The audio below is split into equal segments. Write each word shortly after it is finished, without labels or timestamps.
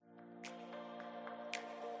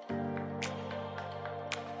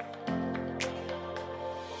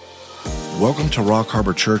Welcome to Rock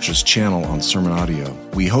Harbor Church's channel on Sermon Audio.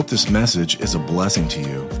 We hope this message is a blessing to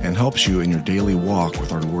you and helps you in your daily walk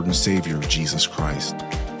with our Lord and Savior, Jesus Christ.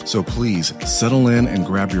 So please settle in and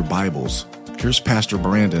grab your Bibles. Here's Pastor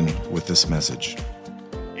Brandon with this message.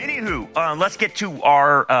 Anywho, let's get to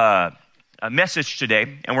our message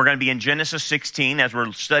today, and we're going to be in Genesis 16 as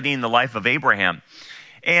we're studying the life of Abraham.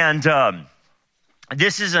 And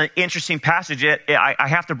this is an interesting passage. I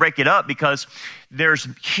have to break it up because there's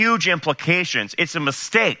huge implications. It's a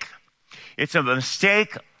mistake. It's a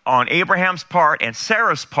mistake on Abraham's part and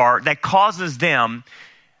Sarah's part that causes them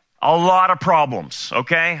a lot of problems,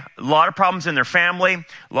 okay? A lot of problems in their family,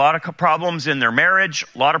 a lot of problems in their marriage,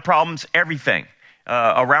 a lot of problems, everything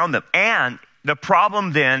around them. And the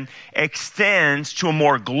problem then extends to a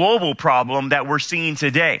more global problem that we're seeing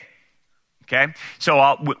today. Okay,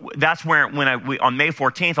 so that's where on May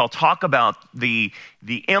 14th, I'll talk about the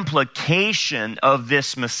implication of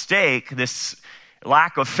this mistake, this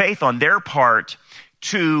lack of faith on their part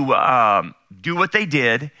to do what they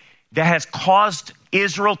did that has caused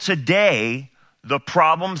Israel today the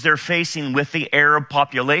problems they're facing with the Arab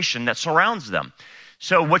population that surrounds them.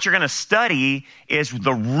 So what you're going to study is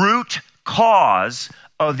the root cause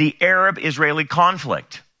of the Arab-Israeli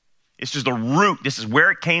conflict. This is the root. This is where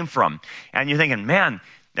it came from. And you're thinking, man,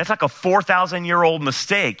 that's like a 4,000-year-old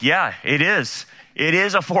mistake. Yeah, it is. It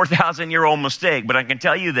is a 4,000-year-old mistake. But I can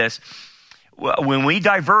tell you this. When we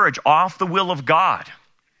diverge off the will of God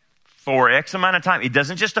for X amount of time, it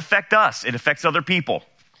doesn't just affect us. It affects other people.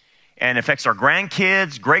 And it affects our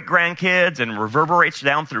grandkids, great-grandkids, and reverberates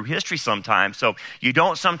down through history sometimes. So you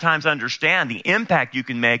don't sometimes understand the impact you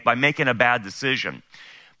can make by making a bad decision.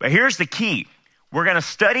 But here's the key. We're going to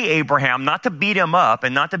study Abraham, not to beat him up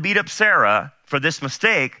and not to beat up Sarah for this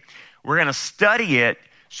mistake. We're going to study it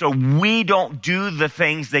so we don't do the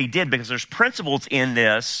things they did, because there's principles in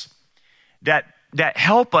this that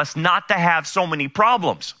help us not to have so many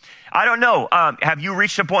problems. I don't know. Have you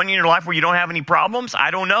reached a point in your life where you don't have any problems?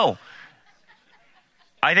 I don't know.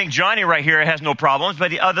 I think Johnny right here has no problems,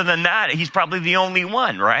 but other than that, he's probably the only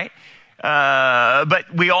one, right?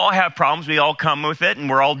 But we all have problems. We all come with it, and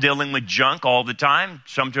we're all dealing with junk all the time,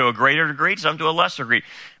 some to a greater degree, some to a lesser degree.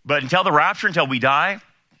 But until the rapture, until we die,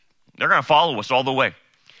 they're going to follow us all the way.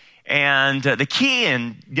 And the key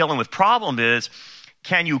in dealing with problem is,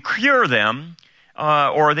 can you cure them,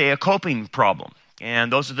 or are they a coping problem?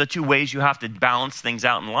 And those are the two ways you have to balance things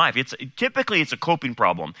out in life. Typically, it's a coping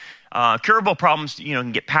problem. Curable problems, you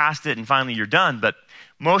can get past it, and finally you're done. But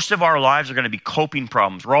most of our lives are going to be coping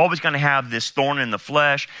problems. We're always going to have this thorn in the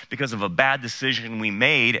flesh because of a bad decision we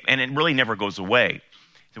made, and it really never goes away.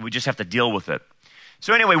 So we just have to deal with it.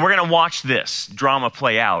 So anyway, we're going to watch this drama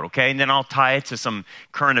play out, okay? And then I'll tie it to some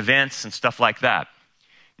current events and stuff like that.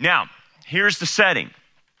 Now, here's the setting.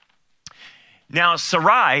 Now,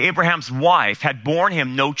 Sarai, Abraham's wife, had borne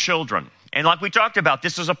him no children. And like we talked about,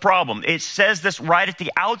 this is a problem. It says this right at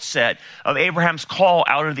the outset of Abraham's call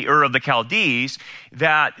out of the Ur of the Chaldees,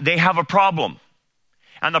 that they have a problem.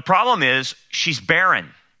 And the problem is she's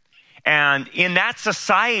barren. And in that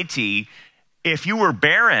society, if you were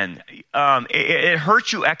barren, it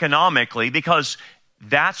hurts you economically, because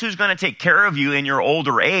that's who's going to take care of you in your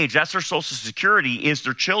older age. That's their social security, is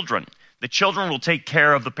their children. The children will take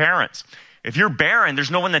care of the parents. If you're barren, there's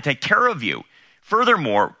no one to take care of you.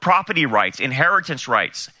 Furthermore, property rights, inheritance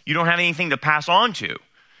rights, you don't have anything to pass on to.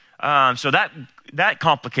 So that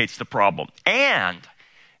complicates the problem. And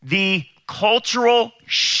the cultural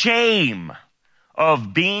shame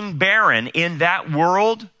of being barren in that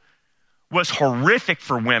world was horrific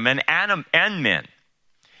for women and men.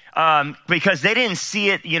 Because they didn't see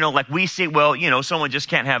it, like we see, someone just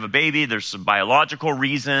can't have a baby. There's some biological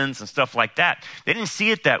reasons and stuff like that. They didn't see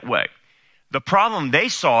it that way. The problem, they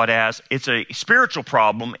saw it as, it's a spiritual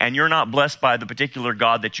problem, and you're not blessed by the particular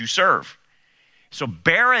God that you serve. So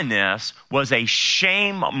barrenness was a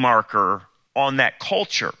shame marker on that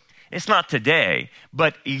culture. It's not today,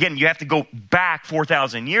 but again, you have to go back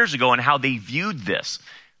 4,000 years ago and how they viewed this.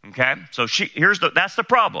 Okay, so that's the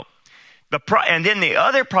problem. And then the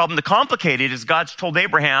other problem, the complicated, is God's told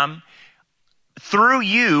Abraham, through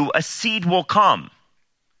you a seed will come,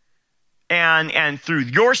 and through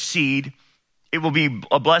your seed it will be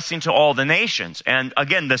a blessing to all the nations. And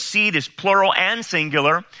again, the seed is plural and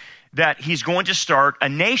singular, that he's going to start a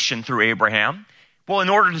nation through Abraham. Well, in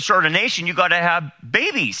order to start a nation, you got to have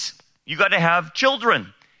babies. You got to have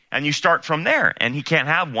children. And you start from there. And he can't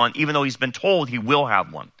have one, even though he's been told he will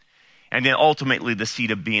have one. And then ultimately the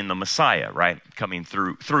seed of being the Messiah, right? Coming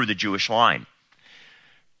through the Jewish line.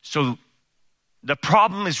 So the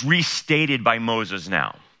problem is restated by Moses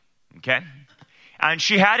now. Okay? And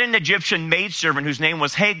she had an Egyptian maidservant whose name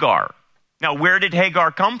was Hagar. Now, where did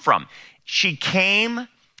Hagar come from? She came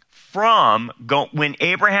from when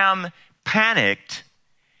Abraham panicked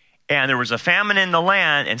and there was a famine in the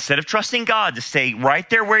land. Instead of trusting God to stay right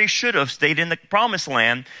there where he should have stayed in the promised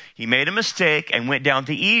land, he made a mistake and went down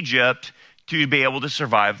to Egypt to be able to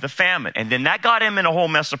survive the famine. And then that got him in a whole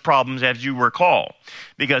mess of problems, as you recall,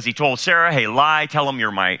 because he told Sarah, hey, lie, tell him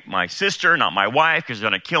you're my sister, not my wife, because they're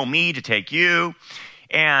going to kill me to take you.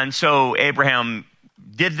 And so Abraham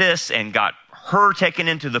did this and got her taken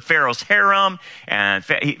into the Pharaoh's harem. And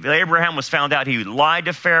Abraham was found out he lied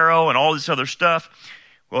to Pharaoh and all this other stuff.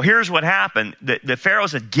 Well, here's what happened. The Pharaoh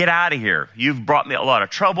said, get out of here. You've brought me a lot of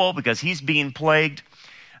trouble, because he's being plagued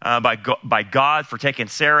by God for taking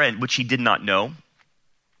Sarah, which he did not know.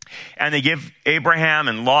 And they give Abraham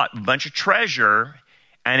and Lot a bunch of treasure.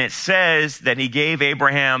 And it says that he gave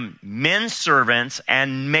Abraham men servants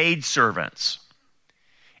and maid servants.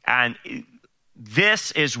 And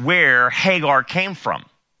this is where Hagar came from.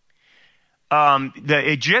 The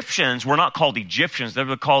Egyptians were not called Egyptians. They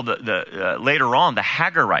were called later on the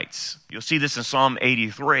Hagarites. You'll see this in Psalm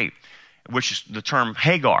 83, which is the term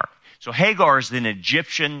Hagar. So Hagar is an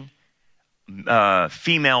Egyptian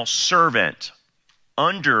female servant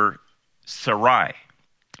under Sarai.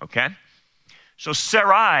 Okay? So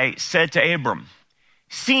Sarai said to Abram,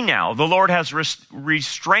 see now, the Lord has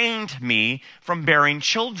restrained me from bearing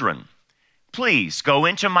children. Please go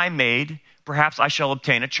into my maid. Perhaps I shall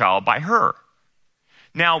obtain a child by her.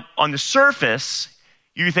 Now, on the surface,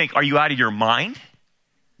 you think, are you out of your mind?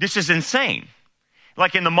 This is insane.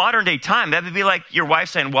 Like in the modern day time, that would be like your wife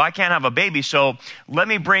saying, well, I can't have a baby, so let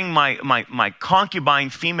me bring my concubine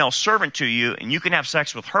female servant to you, and you can have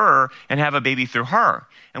sex with her and have a baby through her.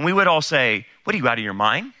 And we would all say, what, are you out of your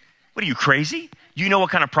mind? What, are you crazy? Do you know what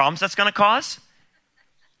kind of problems that's going to cause?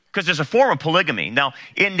 Because there's a form of polygamy. Now,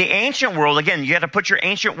 in the ancient world, again, you got to put your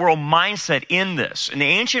ancient world mindset in this. In the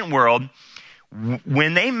ancient world,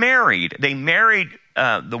 when they married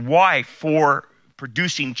the wife for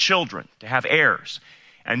producing children, to have heirs.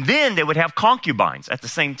 And then they would have concubines at the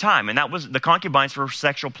same time. And that was the concubines for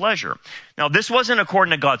sexual pleasure. Now, this wasn't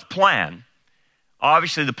according to God's plan.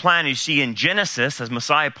 Obviously, the plan you see in Genesis, as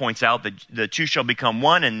Messiah points out, that the two shall become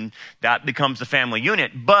one, and that becomes the family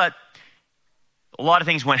unit. But a lot of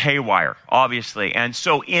things went haywire, obviously. And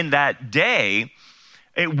so in that day,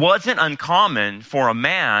 it wasn't uncommon for a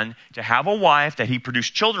man to have a wife that he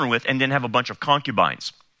produced children with and then have a bunch of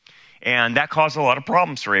concubines. And that caused a lot of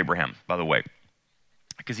problems for Abraham, by the way,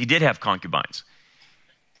 because he did have concubines.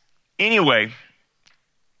 Anyway,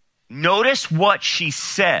 notice what she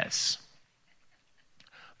says.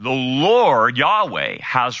 The Lord, Yahweh,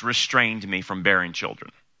 has restrained me from bearing children.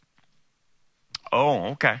 Oh,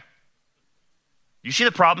 okay. You see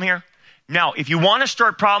the problem here? Now, if you want to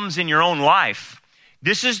start problems in your own life,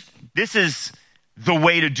 this is the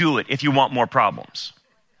way to do it if you want more problems.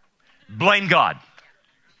 Blame God.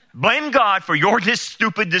 Blame God for your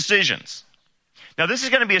stupid decisions. Now, this is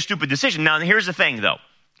going to be a stupid decision. Now, here's the thing, though.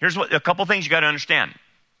 Here's a couple things you got to understand.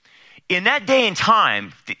 In that day and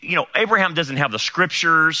time, Abraham doesn't have the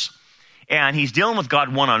scriptures, and he's dealing with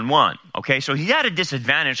God one-on-one, okay? So he had a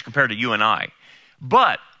disadvantage compared to you and I.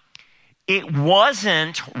 But it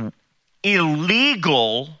wasn't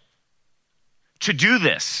illegal to do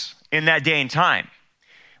this in that day and time.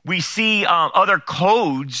 We see other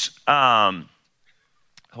codes.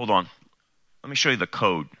 Hold on. Let me show you the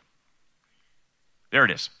code. There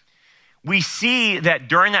it is. We see that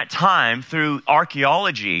during that time, through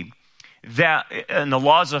archaeology, that in the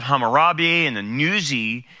laws of Hammurabi and the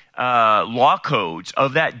Nuzi law codes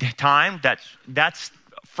of that time, that's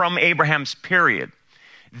from Abraham's period,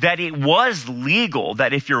 that it was legal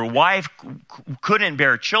that if your wife couldn't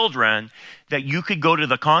bear children, that you could go to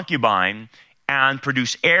the concubine and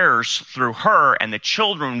produce heirs through her, and the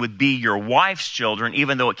children would be your wife's children,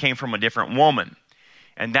 even though it came from a different woman.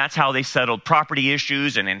 And that's how they settled property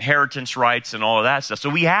issues and inheritance rights and all of that stuff. So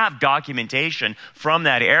we have documentation from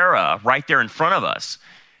that era right there in front of us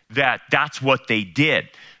that's what they did.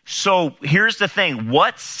 So here's the thing.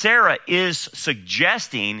 What Sarah is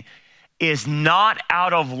suggesting is not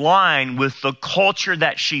out of line with the culture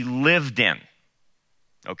that she lived in.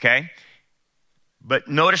 Okay? But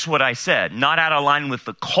notice what I said. Not out of line with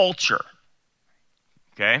the culture.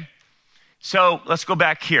 Okay? So let's go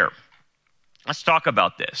back here. Let's talk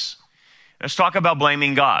about this. Let's talk about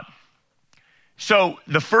blaming God. So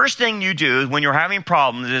the first thing you do when you're having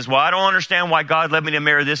problems is, well, I don't understand why God led me to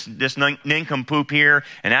marry this nincompoop here,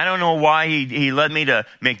 and I don't know why he led me to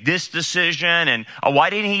make this decision, and why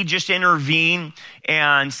didn't he just intervene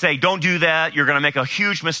and say, don't do that, you're going to make a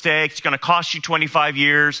huge mistake, it's going to cost you 25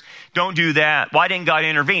 years, don't do that. Why didn't God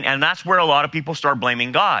intervene? And that's where a lot of people start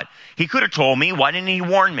blaming God. He could have told me, why didn't he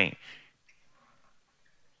warn me?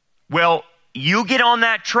 Well, you get on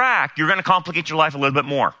that track, you're going to complicate your life a little bit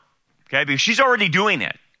more. Okay, because she's already doing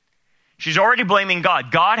it. She's already blaming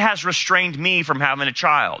God. God has restrained me from having a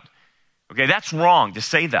child. Okay, that's wrong to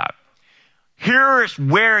say that. Here's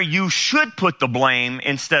where you should put the blame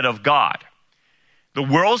instead of God. The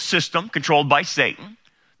world system controlled by Satan,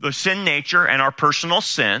 the sin nature and our personal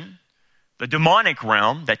sin, the demonic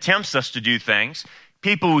realm that tempts us to do things,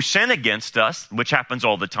 people who sin against us, which happens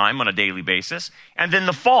all the time on a daily basis, and then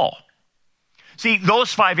the fall. See,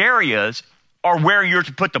 those 5 areas are where you're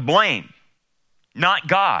to put the blame, not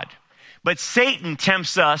God. But Satan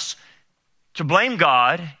tempts us to blame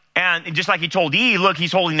God, and just like he told Eve, look,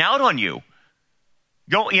 he's holding out on you.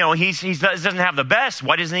 He doesn't have the best.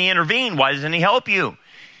 Why doesn't he intervene? Why doesn't he help you?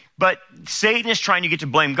 But Satan is trying to get to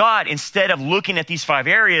blame God instead of looking at these 5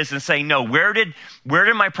 areas and saying, no, where did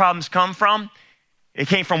my problems come from? It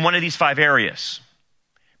came from one of these 5 areas.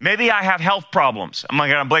 Maybe I have health problems. Am I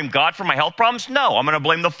going to blame God for my health problems? No, I'm going to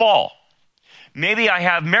blame the fall. Maybe I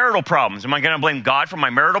have marital problems. Am I going to blame God for my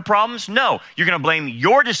marital problems? No. You're going to blame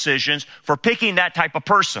your decisions for picking that type of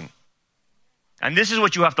person. And this is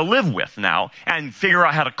what you have to live with now and figure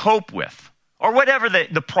out how to cope with. Or whatever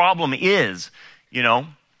the problem is, Well,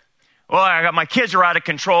 my kids are out of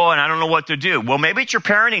control and I don't know what to do. Well, maybe it's your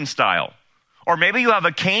parenting style. Or maybe you have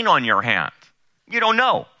a cane on your hand. You don't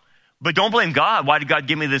know. But don't blame God. Why did God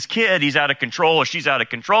give me this kid? He's out of control or she's out of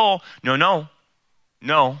control. No.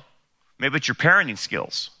 Maybe it's your parenting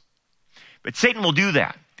skills. But Satan will do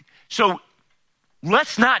that. So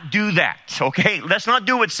let's not do that, okay? Let's not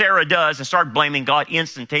do what Sarah does and start blaming God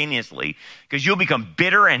instantaneously, because you'll become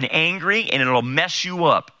bitter and angry and it'll mess you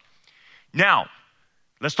up. Now,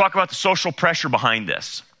 let's talk about the social pressure behind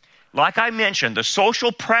this. Like I mentioned, the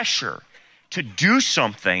social pressure to do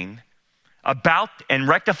something about and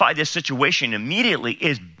rectify this situation immediately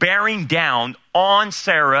is bearing down on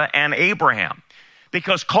Sarah and Abraham.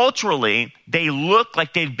 Because culturally, they look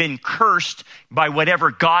like they've been cursed by whatever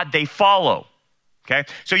God they follow. Okay?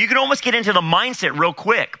 So you can almost get into the mindset real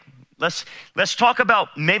quick. Let's talk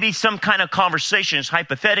about maybe some kind of conversations,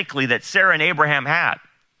 hypothetically, that Sarah and Abraham had.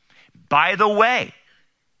 By the way,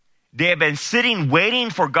 they have been sitting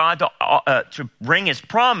waiting for God to bring his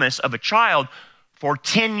promise of a child for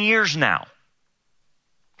 10 years now.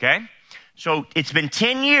 Okay? So it's been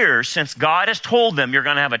 10 years since God has told them you're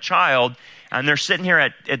going to have a child, and they're sitting here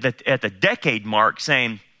at the decade mark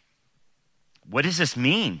saying, what does this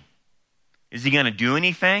mean? Is he going to do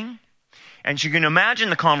anything? And you can imagine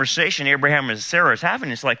the conversation Abraham and Sarah is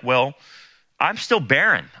having. It's like, well, I'm still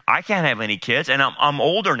barren. I can't have any kids, and I'm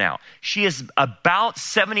older now. She is about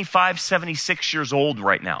 75, 76 years old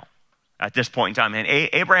right now at this point in time. And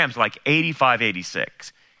Abraham's like 85,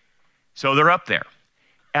 86. So they're up there.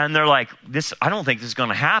 And they're like, I don't think this is going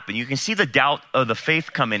to happen. You can see the doubt of the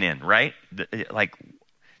faith coming in, right? Like,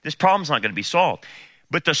 this problem's not going to be solved.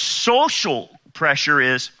 But the social pressure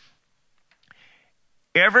is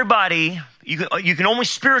everybody, you can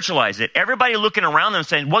almost spiritualize it. Everybody looking around them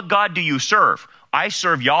saying, what God do you serve? I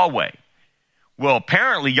serve Yahweh. Well,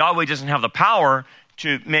 apparently Yahweh doesn't have the power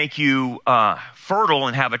to make you fertile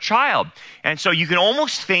and have a child. And so you can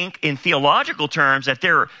almost think in theological terms that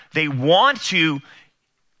they want to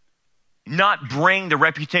not bring the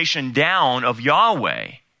reputation down of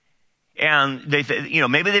Yahweh. And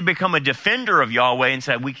maybe they become a defender of Yahweh and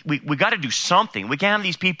say, we got to do something. We can't have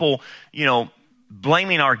these people,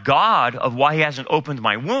 blaming our God of why he hasn't opened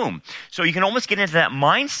my womb. So you can almost get into that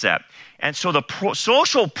mindset. And so the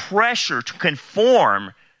social pressure to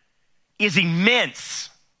conform is immense,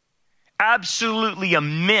 absolutely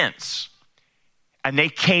immense. And they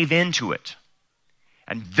cave into it.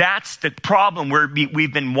 And that's the problem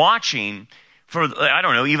we've been watching for,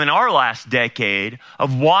 even our last decade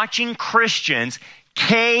of watching Christians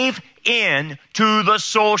cave in to the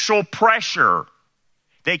social pressure.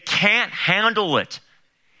 They can't handle it.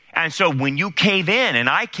 And so when you cave in and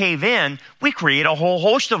I cave in, we create a whole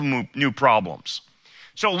host of new problems.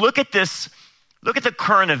 So look at this. Look at the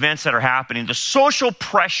current events that are happening, the social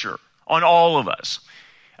pressure on all of us.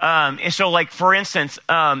 And so like, for instance,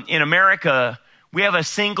 in America, we have a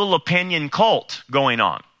single opinion cult going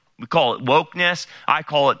on. We call it wokeness. I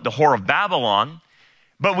call it the Whore of Babylon.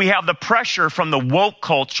 But we have the pressure from the woke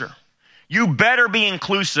culture. You better be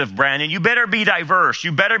inclusive, Brandon. You better be diverse.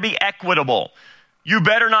 You better be equitable. You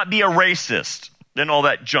better not be a racist and all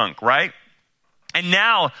that junk, right? And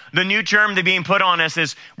now the new term that's being put on us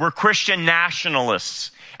is we're Christian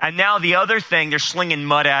nationalists. And now the other thing, they're slinging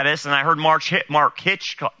mud at us, and I heard Mark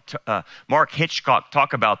Hitchcock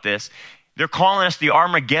talk about this. They're calling us the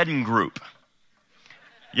Armageddon group.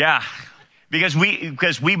 Yeah. Because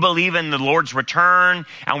we believe in the Lord's return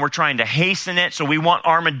and we're trying to hasten it. So we want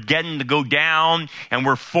Armageddon to go down, and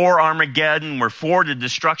we're for Armageddon. We're for the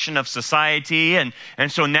destruction of society. And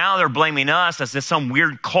so now they're blaming us as this some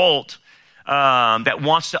weird cult that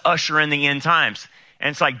wants to usher in the end times. And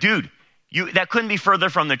it's like, dude, that couldn't be further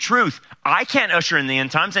from the truth. I can't usher in the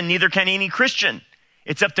end times, and neither can any Christian.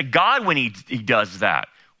 It's up to God when he does that.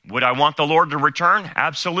 Would I want the Lord to return?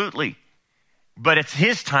 Absolutely. But it's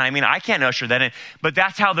his timing. I can't usher that in. But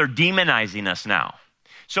that's how they're demonizing us now.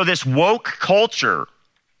 So this woke culture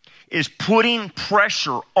is putting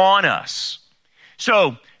pressure on us.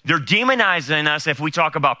 So they're demonizing us if we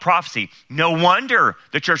talk about prophecy. No wonder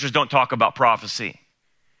the churches don't talk about prophecy.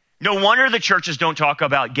 No wonder the churches don't talk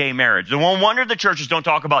about gay marriage. No wonder the churches don't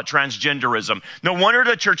talk about transgenderism. No wonder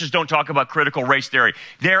the churches don't talk about critical race theory.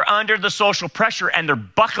 They're under the social pressure and they're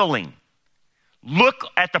buckling. Look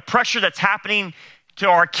at the pressure that's happening to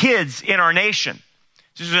our kids in our nation.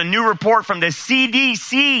 This is a new report from the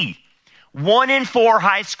CDC. 1 in 4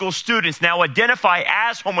 high school students now identify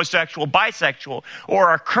as homosexual, bisexual, or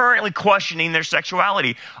are currently questioning their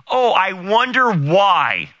sexuality. Oh, I wonder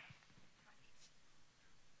why.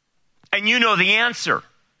 And you know the answer.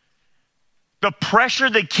 The pressure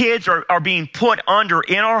the kids are being put under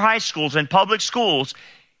in our high schools and public schools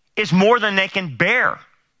is more than they can bear.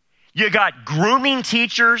 You got grooming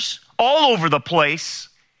teachers all over the place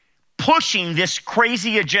pushing this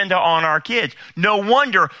crazy agenda on our kids. No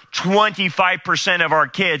wonder 25% of our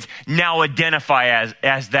kids now identify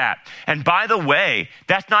as that. And by the way,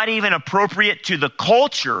 that's not even appropriate to the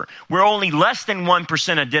culture, where only less than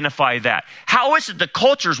 1% identify that. How is it the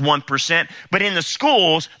culture's 1%, but in the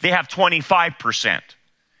schools, they have 25%?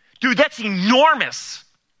 Dude, that's enormous.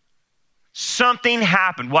 Something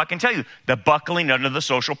happened. Well, I can tell you, the buckling under the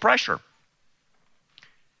social pressure.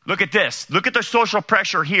 Look at this. Look at the social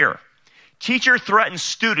pressure here. Teacher threatens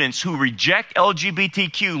students who reject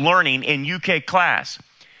LGBTQ learning in UK class.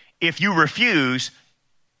 If you refuse,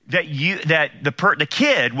 the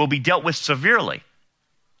kid will be dealt with severely.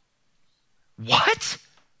 What?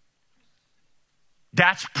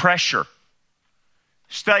 That's pressure.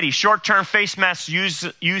 Study, short-term face mask use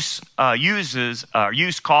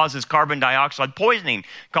causes carbon dioxide poisoning,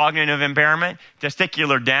 cognitive impairment,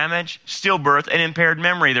 testicular damage, stillbirth, and impaired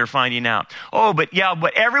memory, they're finding out. Oh, but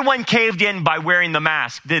everyone caved in by wearing the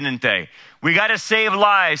mask, didn't they? We got to save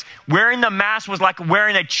lives. Wearing the mask was like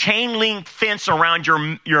wearing a chain link fence around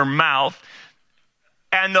your mouth,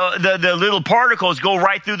 and the little particles go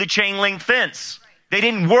right through the chain link fence. They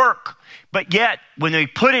didn't work. But yet, when they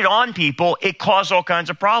put it on people, it caused all kinds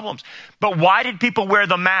of problems. But why did people wear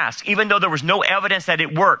the mask, even though there was no evidence that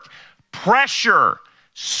it worked? Pressure,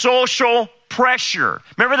 social pressure.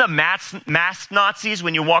 Remember the mask Nazis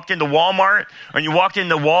when you walked into Walmart or you walked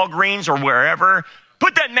into Walgreens or wherever?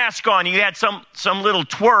 Put that mask on. You had some little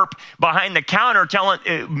twerp behind the counter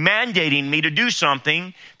mandating me to do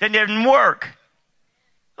something that didn't work.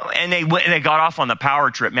 And they got off on the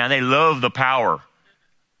power trip, man. They love the power.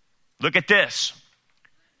 Look at this.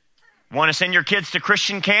 Want to send your kids to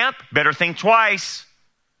Christian camp? Better think twice.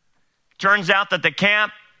 Turns out that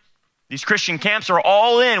these Christian camps are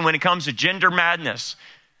all in when it comes to gender madness.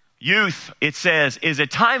 Youth, it says, is a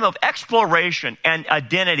time of exploration and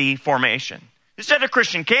identity formation. This is at a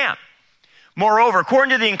Christian camp. Moreover,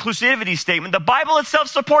 according to the inclusivity statement, the Bible itself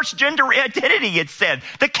supports gender identity, it said.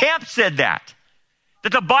 The camp said that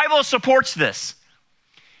the Bible supports this.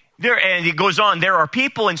 And it goes on, there are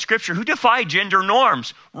people in Scripture who defy gender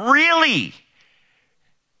norms. Really?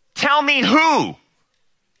 Tell me who?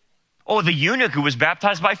 Oh, the eunuch who was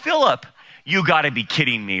baptized by Philip. You got to be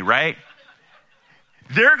kidding me, right?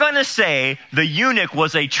 They're going to say the eunuch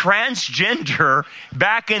was a transgender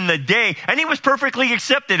back in the day, and he was perfectly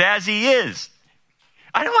accepted as he is.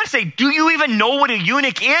 I don't want to say, do you even know what a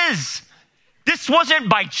eunuch is? This wasn't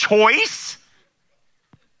by choice.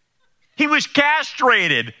 He was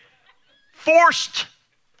castrated. Forced.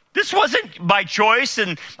 This wasn't by choice,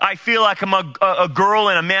 and I feel like I'm a girl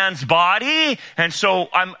in a man's body, and so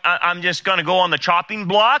I'm just going to go on the chopping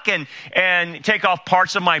block and take off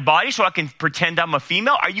parts of my body so I can pretend I'm a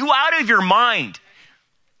female. Are you out of your mind?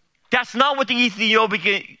 That's not what the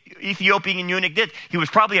Ethiopian eunuch did. He was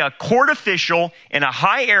probably a court official in a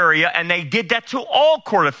high area, and they did that to all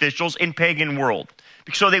court officials in pagan world,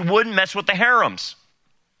 so they wouldn't mess with the harems.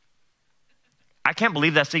 I can't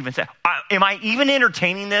believe that's even said. Am I even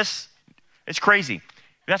entertaining this? It's crazy.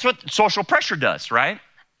 That's what social pressure does, right?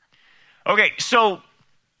 Okay, so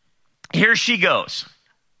here she goes.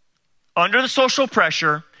 Under the social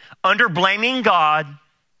pressure, under blaming God,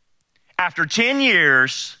 after 10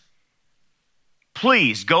 years,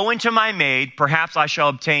 please go into my maid, perhaps I shall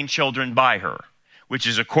obtain children by her, which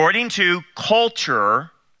is according to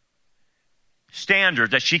culture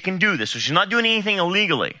standards that she can do this. So she's not doing anything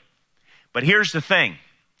illegally. But here's the thing.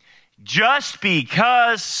 Just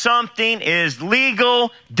because something is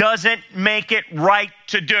legal doesn't make it right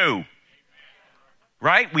to do.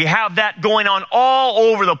 Right? We have that going on all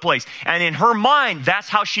over the place. And in her mind, that's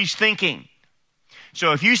how she's thinking.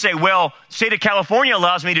 So if you say, well, state of California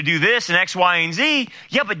allows me to do this and X, Y, and Z.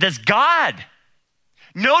 Yeah, but does God?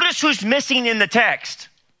 Notice who's missing in the text.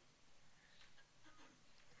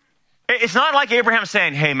 It's not like Abraham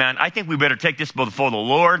saying, hey, man, I think we better take this before the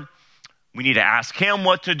Lord. We need to ask him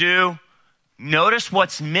what to do. Notice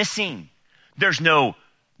what's missing. There's no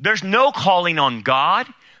calling on God.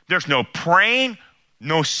 There's no praying,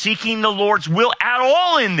 no seeking the Lord's will at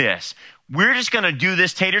all in this. We're just going to do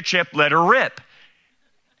this tater chip, let her rip.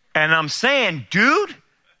 And I'm saying, dude,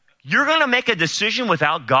 you're going to make a decision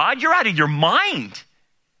without God? You're out of your mind.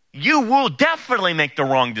 You will definitely make the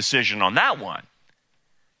wrong decision on that one.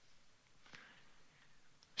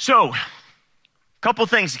 So, couple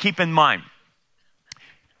things to keep in mind.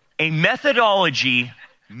 A methodology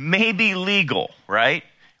may be legal, right?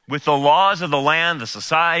 With the laws of the land, the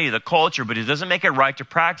society, the culture, but it doesn't make it right to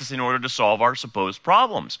practice in order to solve our supposed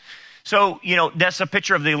problems. So, that's a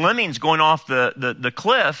picture of the lemmings going off the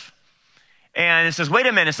cliff. And it says, wait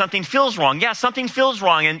a minute, something feels wrong. Yeah, something feels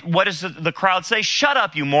wrong. And what does the crowd say? Shut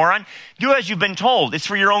up, you moron. Do as you've been told. It's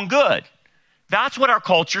for your own good. That's what our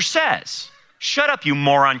culture says. Shut up, you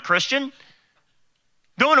moron Christian.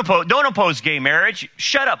 Don't oppose gay marriage.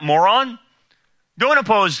 Shut up, moron. Don't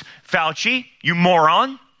oppose Fauci, you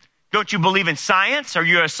moron. Don't you believe in science? Are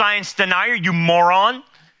you a science denier, you moron?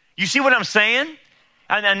 You see what I'm saying?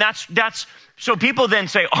 And that's so people then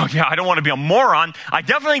say, oh yeah, I don't want to be a moron. I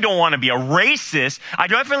definitely don't want to be a racist. I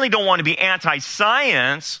definitely don't want to be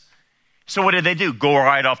anti-science. So what do? Go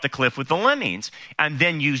right off the cliff with the lemmings and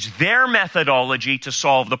then use their methodology to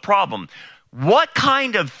solve the problem. What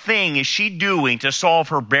kind of thing is she doing to solve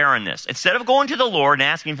her barrenness? Instead of going to the Lord and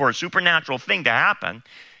asking for a supernatural thing to happen,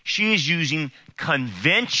 she is using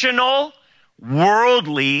conventional,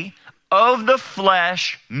 worldly, of the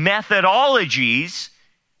flesh methodologies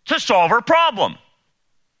to solve her problem.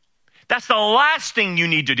 That's the last thing you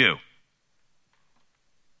need to do.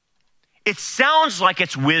 It sounds like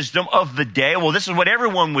it's wisdom of the day. Well, this is what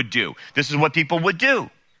everyone would do. This is what people would do.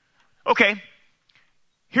 Okay.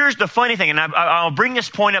 Here's the funny thing, and I'll bring this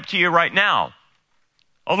point up to you right now.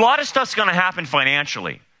 A lot of stuff's going to happen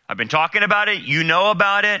financially. I've been talking about it. You know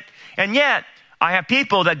about it. And yet, I have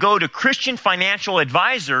people that go to Christian financial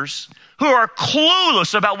advisors who are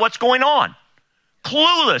clueless about what's going on.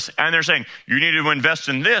 Clueless. And they're saying, you need to invest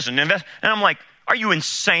in this and invest. And I'm like, are you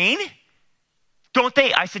insane?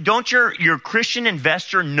 Don't your Christian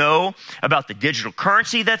investor know about the digital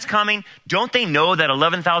currency that's coming? Don't they know that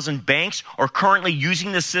 11,000 banks are currently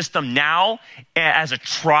using the system now as a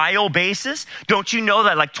trial basis? Don't you know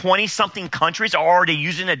that like 20-something countries are already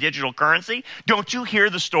using a digital currency? Don't you hear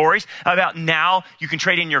the stories about now you can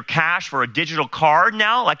trade in your cash for a digital card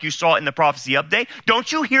now, like you saw in the prophecy update?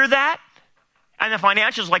 Don't you hear that? And the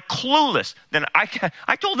financials like clueless. Then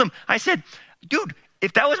I told them, I said, dude,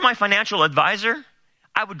 if that was my financial advisor,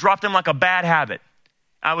 I would drop them like a bad habit.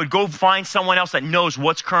 I would go find someone else that knows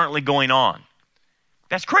what's currently going on.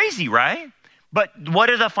 That's crazy, right? But what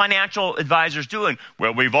are the financial advisors doing?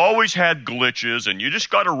 Well, we've always had glitches, and you just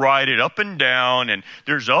got to ride it up and down, and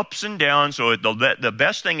there's ups and downs, so the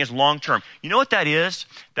best thing is long term. You know what that is?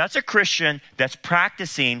 That's a Christian that's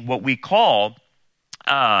practicing what we call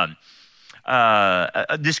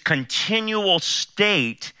this continual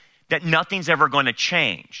state that nothing's ever going to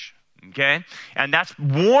change, okay? And that's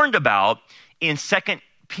warned about in 2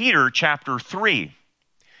 Peter chapter 3,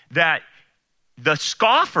 that the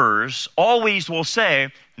scoffers always will say,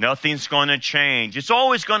 nothing's going to change. It's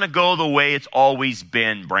always going to go the way it's always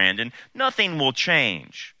been, Brandon. Nothing will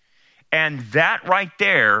change. And that right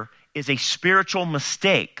there is a spiritual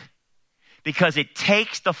mistake, because it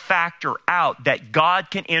takes the factor out that God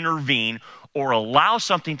can intervene or allow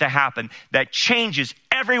something to happen that changes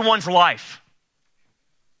everyone's life.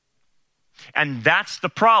 And that's the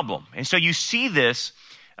problem. And so you see this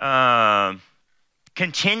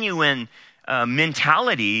continuing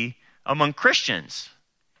mentality among Christians.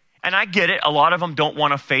 And I get it. A lot of them don't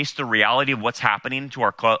want to face the reality of what's happening to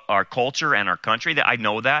our culture and our country. I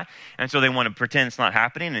know that. And so they want to pretend it's not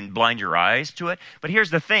happening and blind your eyes to it. But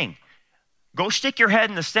here's the thing. Go stick your head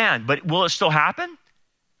in the sand. But will it still happen?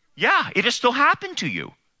 Yeah, it will still happen to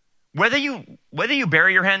you. Whether you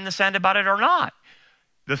bury your head in the sand about it or not.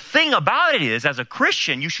 The thing about it is, as a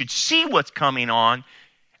Christian, you should see what's coming on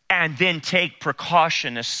and then take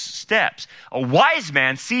precautionist steps. A wise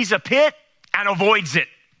man sees a pit and avoids it.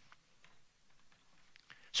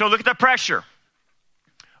 So look at the pressure.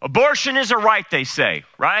 Abortion is a right, they say,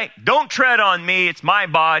 right? Don't tread on me. It's my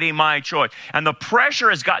body, my choice. And the pressure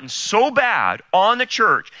has gotten so bad on the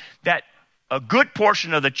church that a good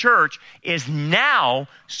portion of the church is now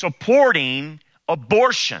supporting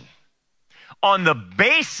abortion on the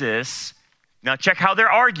basis, now check how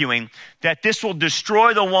they're arguing, that this will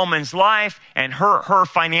destroy the woman's life and hurt her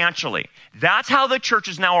financially. That's how the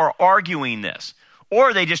churches now are arguing this.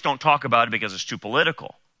 Or they just don't talk about it because it's too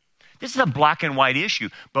political. This is a black and white issue,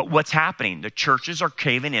 but what's happening? The churches are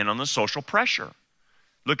caving in on the social pressure.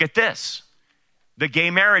 Look at this, the gay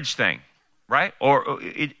marriage thing, right?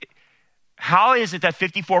 How is it that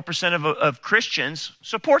 54% of Christians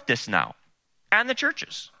support this now, and the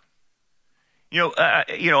churches?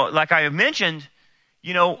 Like I have mentioned,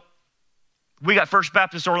 we got First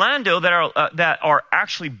Baptist Orlando that are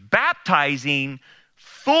actually baptizing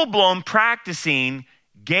full-blown practicing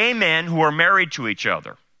gay men who are married to each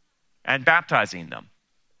other and baptizing them.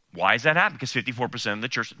 Why is that happening? Because 54% of the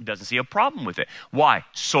church doesn't see a problem with it. Why?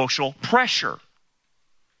 Social pressure.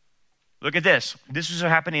 Look at this. This is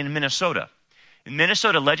happening in Minnesota. In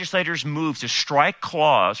Minnesota, legislators moved to strike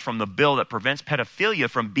clause from the bill that prevents pedophilia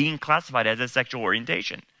from being classified as a sexual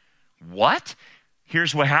orientation. What?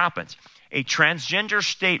 Here's what happens. A transgender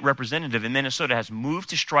state representative in Minnesota has moved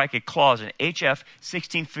to strike a clause in HF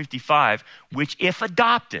 1655, which, if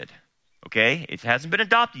adopted, okay, it hasn't been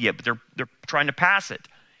adopted yet, but they're trying to pass it.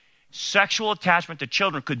 Sexual attachment to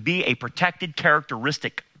children could be a protected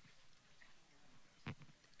characteristic.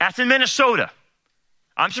 That's in Minnesota.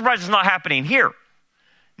 I'm surprised it's not happening here.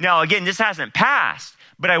 Now, again, this hasn't passed,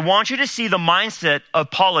 but I want you to see the mindset of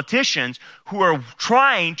politicians who are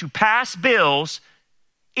trying to pass bills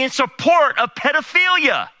in support of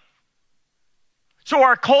pedophilia. So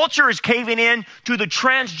our culture is caving in to the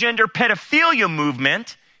transgender pedophilia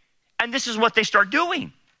movement, and this is what they start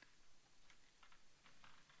doing.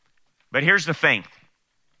 But here's the thing,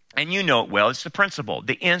 and you know it well, it's the principle.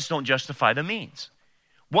 The ends don't justify the means.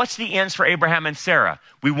 What's the ends for Abraham and Sarah?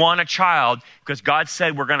 We want a child because God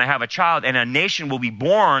said we're going to have a child, and a nation will be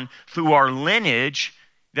born through our lineage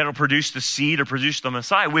that'll produce the seed or produce the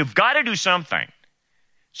Messiah. We've got to do something.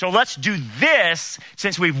 So let's do this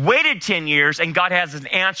since we've waited 10 years and God hasn't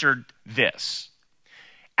answered this.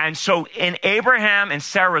 And so in Abraham and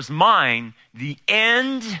Sarah's mind, the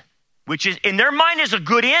end, which is in their mind, is a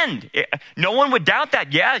good end. No one would doubt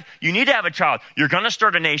that. Yeah, you need to have a child. You're going to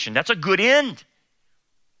start a nation. That's a good end.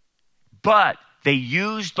 But they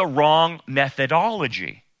used the wrong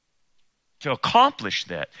methodology to accomplish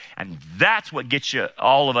that. And that's what gets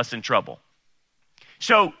all of us in trouble.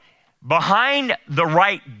 So behind the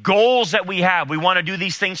right goals that we have, we want to do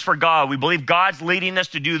these things for God. We believe God's leading us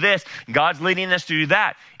to do this. God's leading us to do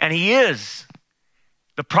that. And He is.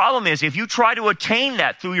 The problem is if you try to attain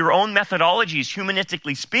that through your own methodologies,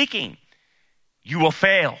 humanistically speaking, you will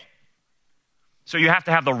fail. So you have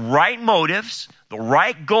to have the right motives, the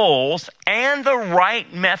right goals, and the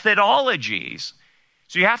right methodologies.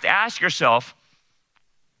 So you have to ask yourself,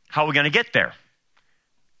 how are we going to get there?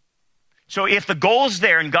 So if the goal is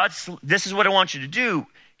there and this is what I want you to do,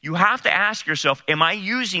 you have to ask yourself, am I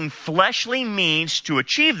using fleshly means to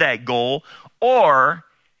achieve that goal, or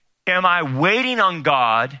am I waiting on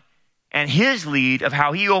God and His lead of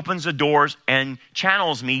how He opens the doors and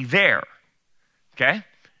channels me there? Okay?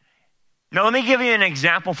 Now, let me give you an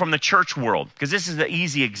example from the church world, because this is the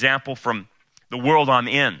easy example from the world I'm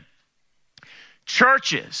in.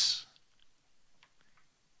 Churches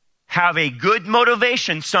have a good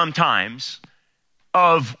motivation sometimes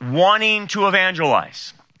of wanting to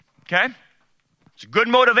evangelize, okay? It's a good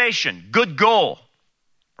motivation, good goal,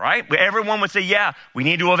 right? Everyone would say, yeah, we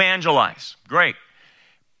need to evangelize. Great.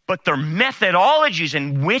 But their methodologies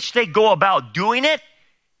in which they go about doing it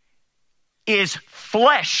is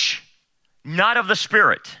flesh, not of the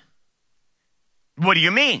Spirit. What do you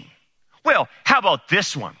mean? Well, how about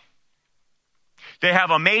this one? They have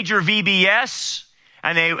a major VBS,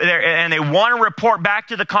 and they want to report back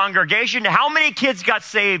to the congregation how many kids got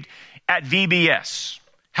saved at VBS.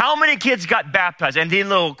 How many kids got baptized? And then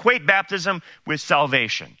they'll equate baptism with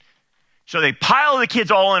salvation. So they pile the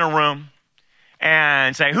kids all in a room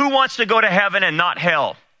and say, who wants to go to heaven and not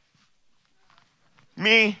hell?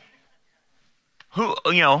 Me. Who,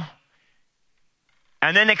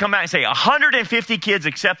 And then they come back and say 150 kids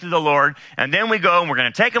accepted the Lord. And then we go and we're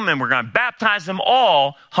going to take them and we're going to baptize them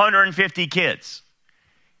all, 150 kids.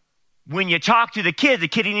 When you talk to the kid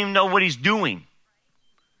doesn't even know what he's doing.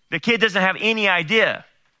 The kid doesn't have any idea.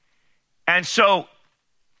 And so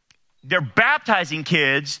they're baptizing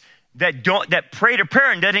kids that pray to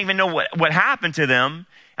prayer and doesn't even know what happened to them.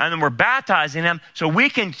 And then we're baptizing them so we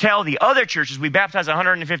can tell the other churches we baptize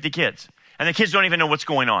 150 kids. And the kids don't even know what's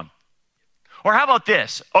going on. Or how about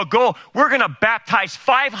this? We're going to baptize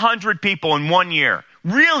 500 people in 1 year.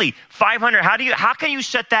 Really? 500? How can you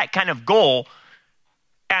set that kind of goal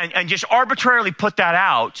and just arbitrarily put that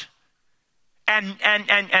out? And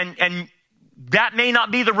that may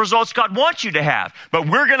not be the results God wants you to have. But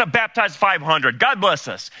we're going to baptize 500. God bless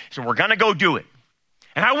us. So we're going to go do it.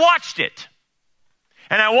 And I watched it.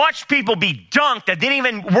 And I watched people be dunked that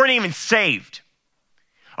weren't even saved.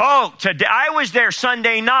 Today I was there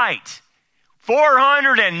Sunday night.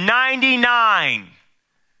 499.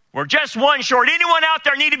 We're just one short. Anyone out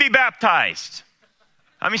there need to be baptized?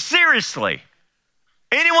 I mean, seriously.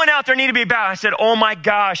 Anyone out there need to be baptized? I said, oh my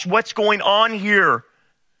gosh, what's going on here?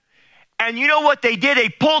 And you know what they did? They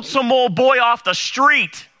pulled some old boy off the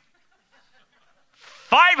street.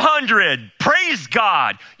 500. Praise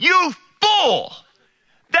God. You fool.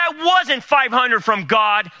 That wasn't 500 from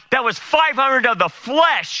God. That was 500 of the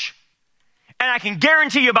flesh. And I can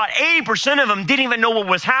guarantee you about 80% of them didn't even know what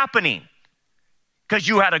was happening because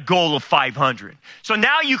you had a goal of 500. So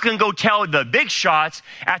now you can go tell the big shots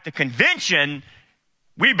at the convention,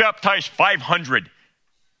 we baptized 500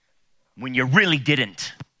 when you really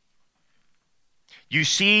didn't. You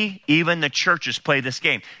see, even the churches play this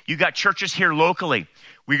game. You got churches here locally.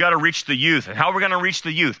 We got to reach the youth. And how are we going to reach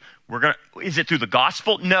the youth? Is it through the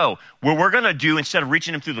gospel? No. What we're going to do instead of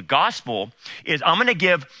reaching them through the gospel is I'm going to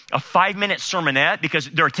give a 5-minute sermonette because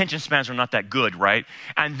their attention spans are not that good, right?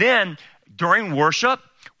 And then during worship,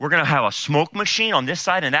 we're going to have a smoke machine on this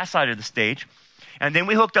side and that side of the stage. And then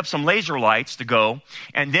we hooked up some laser lights to go.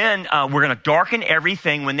 And then we're going to darken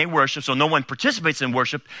everything when they worship so no one participates in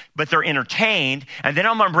worship, but they're entertained. And then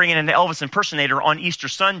I'm going to bring in an Elvis impersonator on Easter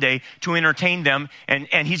Sunday to entertain them.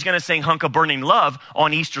 And he's going to sing Hunk of Burning Love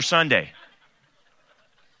on Easter Sunday.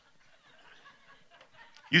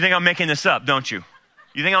 You think I'm making this up, don't you?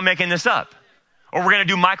 You think I'm making this up? Or we're going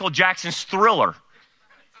to do Michael Jackson's Thriller.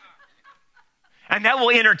 And that will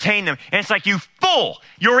entertain them. And it's like, you fool,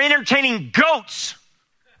 you're entertaining goats.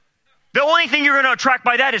 The only thing you're going to attract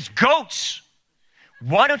by that is goats.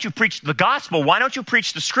 Why don't you preach the gospel? Why don't you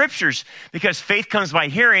preach the scriptures? Because faith comes by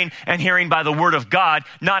hearing, and hearing by the word of God,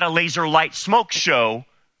 not a laser light smoke show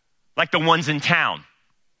like the ones in town.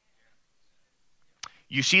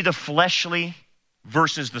 You see the fleshly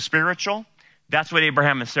versus the spiritual? That's what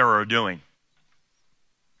Abraham and Sarah are doing.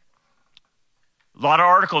 A lot of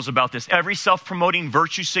articles about this. Every self-promoting,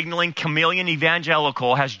 virtue-signaling, chameleon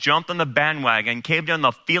evangelical has jumped on the bandwagon, caved on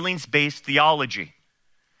the feelings-based theology,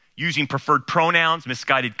 using preferred pronouns,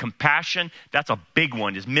 misguided compassion. That's a big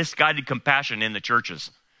one, is misguided compassion in the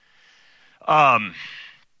churches. For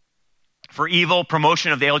evil,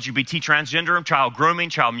 promotion of the LGBT transgender, child grooming,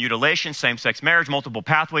 child mutilation, same-sex marriage, multiple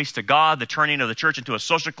pathways to God, the turning of the church into a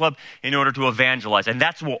social club in order to evangelize. And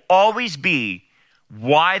that will always be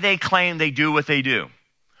why they claim they do what they do.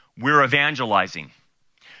 We're evangelizing.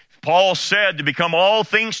 Paul said to become all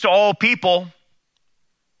things to all people.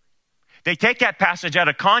 They take that passage out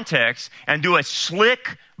of context and do a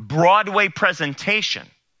slick Broadway presentation.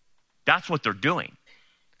 That's what they're doing.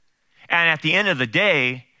 And at the end of the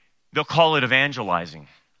day, they'll call it evangelizing.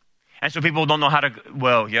 And so people don't know how to,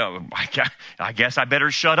 I guess I better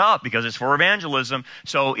shut up because it's for evangelism.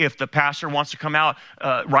 So if the pastor wants to come out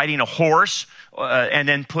riding a horse and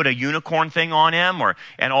then put a unicorn thing on him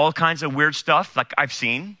and all kinds of weird stuff like I've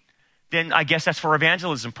seen, then I guess that's for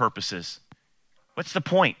evangelism purposes. What's the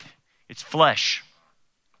point? It's flesh.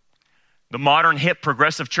 The modern hip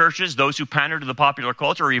progressive churches, those who pander to the popular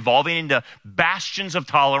culture, are evolving into bastions of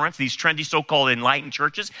tolerance. These trendy so-called enlightened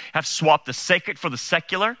churches have swapped the sacred for the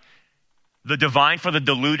secular, the divine for the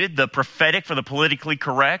diluted, the prophetic for the politically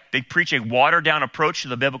correct. They preach a watered-down approach to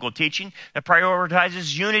the biblical teaching that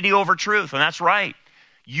prioritizes unity over truth, and that's right.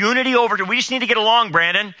 Unity over truth. We just need to get along,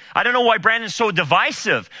 Brandon. I don't know why Brandon's so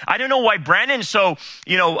divisive. I don't know why Brandon's so,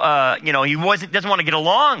 he doesn't want to get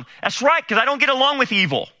along. That's right, because I don't get along with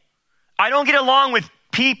evil. I don't get along with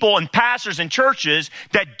people and pastors and churches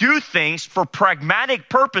that do things for pragmatic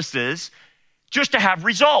purposes just to have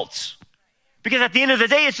results. Because at the end of the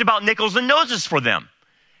day, it's about nickels and noses for them.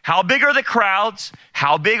 How big are the crowds?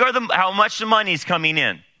 How much the money is coming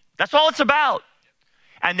in? That's all it's about.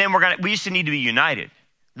 And then we used to need to be united.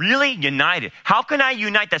 Really? United. How can I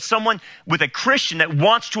unite that someone with a Christian that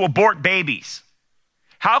wants to abort babies?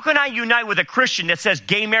 How can I unite with a Christian that says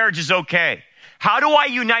gay marriage is okay? How do I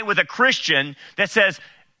unite with a Christian that says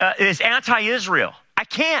is anti-Israel? I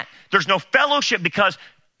can't. There's no fellowship because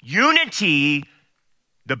unity,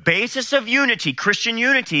 the basis of unity, Christian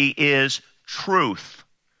unity, is truth.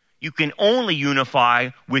 You can only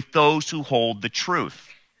unify with those who hold the truth.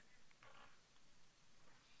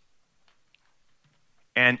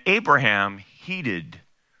 And Abraham heeded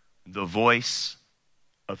the voice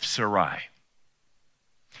of Sarai.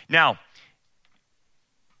 Now,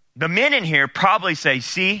 the men in here probably say,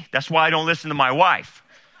 see, that's why I don't listen to my wife.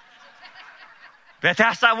 But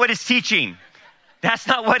that's not what it's teaching. That's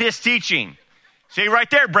not what it's teaching. See right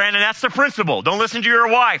there, Brandon, that's the principle. Don't listen to your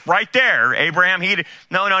wife. Right there, Abraham heeded.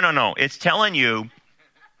 No. It's telling you,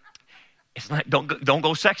 it's not. Don't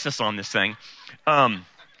go sexist on this thing.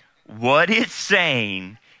 What it's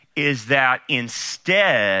saying is that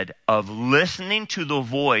instead of listening to the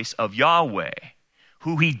voice of Yahweh,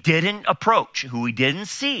 who he didn't approach, who he didn't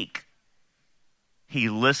seek, he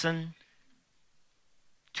listened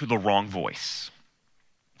to the wrong voice.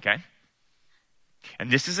 Okay? And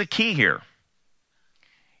this is a key here.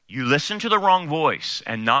 You listen to the wrong voice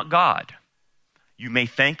and not God. You may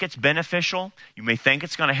think it's beneficial. You may think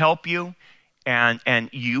it's going to help you. And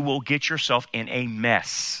you will get yourself in a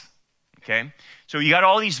mess. Okay? So you got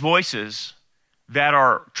all these voices that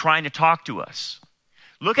are trying to talk to us.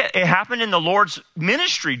 Look at it happened in the Lord's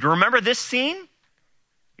ministry. Do you remember this scene? You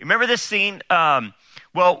remember this scene? Let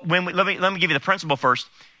me give you the principle first.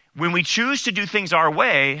 When we choose to do things our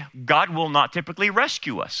way, God will not typically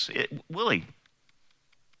rescue us. Will he?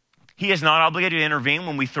 He is not obligated to intervene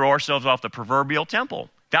when we throw ourselves off the proverbial temple.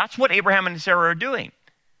 That's what Abraham and Sarah are doing.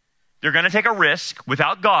 They're going to take a risk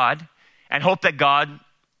without God and hope that God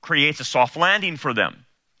creates a soft landing for them.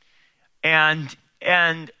 And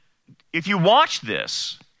if you watch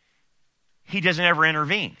this, he doesn't ever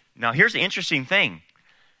intervene. Now, here's the interesting thing.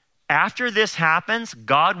 After this happens,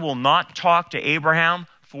 God will not talk to Abraham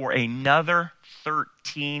for another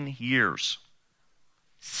 13 years.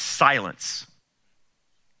 Silence.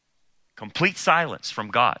 Complete silence from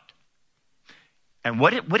God. And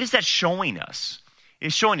what is that showing us?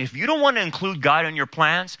 It's showing if you don't want to include God in your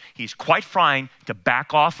plans, he's quite fine to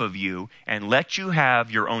back off of you and let you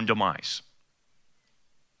have your own demise.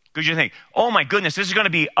 Because you think, oh my goodness, this is going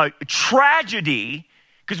to be a tragedy,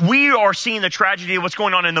 because we are seeing the tragedy of what's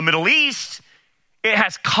going on in the Middle East. It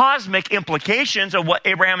has cosmic implications of what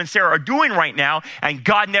Abraham and Sarah are doing right now, and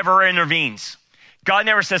God never intervenes. God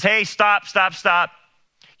never says, hey, stop.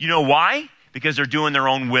 You know why? Because they're doing their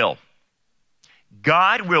own will.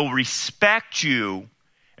 God will respect you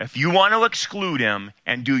if you want to exclude him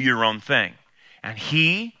and do your own thing. And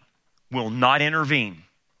he will not intervene.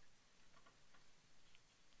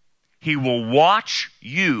 He will watch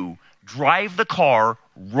you drive the car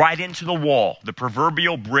right into the wall, the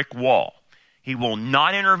proverbial brick wall. He will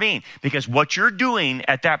not intervene because what you're doing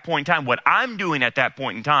at that point in time, what I'm doing at that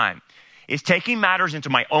point in time, is taking matters into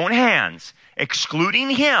my own hands, excluding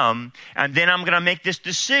him, and then I'm going to make this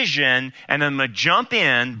decision, and I'm going to jump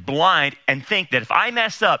in blind and think that if I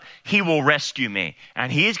mess up, he will rescue me.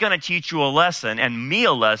 And he's going to teach you a lesson, and me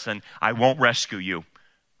a lesson. I won't rescue you.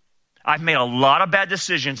 I've made a lot of bad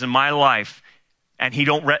decisions in my life, and he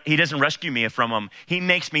doesn't rescue me from them. He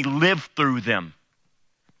makes me live through them.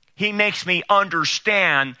 He makes me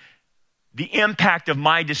understand the impact of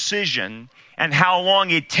my decision and how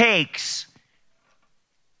long it takes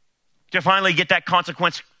to finally get that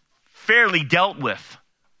consequence fairly dealt with.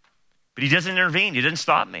 But he doesn't intervene. He doesn't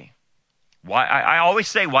stop me. Why? I always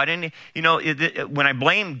say, why didn't he, when I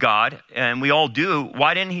blame God, and we all do,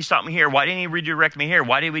 why didn't he stop me here? Why didn't he redirect me here?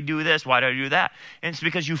 Why did we do this? Why did I do that? And it's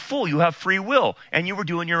because you have free will, and you were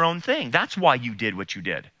doing your own thing. That's why you did what you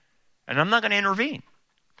did. And I'm not going to intervene.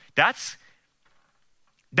 That's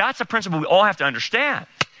a principle we all have to understand.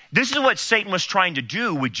 This is what Satan was trying to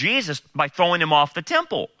do with Jesus by throwing him off the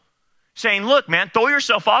temple. Saying, look, man, throw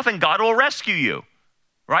yourself off and God will rescue you.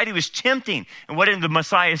 Right? He was tempting. And what did the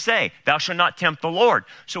Messiah say? Thou shalt not tempt the Lord.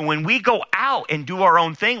 So when we go out and do our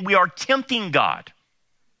own thing, we are tempting God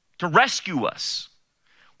to rescue us.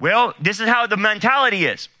 Well, this is how the mentality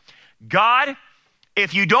is. God,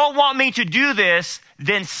 if you don't want me to do this,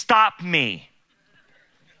 then stop me.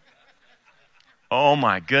 Oh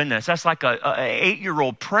my goodness, that's like a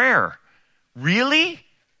 8-year-old prayer. Really?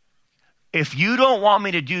 If you don't want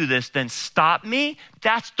me to do this, then stop me?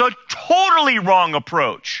 That's the totally wrong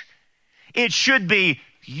approach. It should be,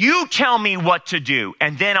 you tell me what to do,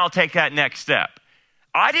 and then I'll take that next step.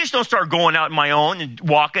 I just don't start going out on my own and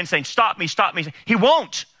walking saying, stop me, stop me. He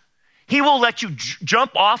won't. He will let you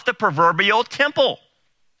jump off the proverbial temple,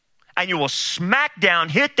 and you will smack down,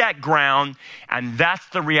 hit that ground, and that's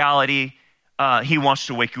the reality he wants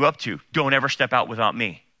to wake you up to. Don't ever step out without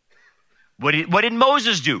me. What did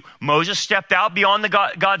Moses do? Moses stepped out beyond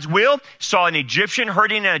God's will, saw an Egyptian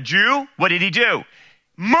hurting a Jew. What did he do?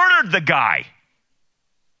 Murdered the guy.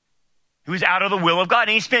 He was out of the will of God.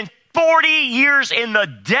 And he spent 40 years in the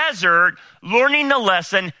desert learning the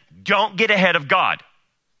lesson, don't get ahead of God.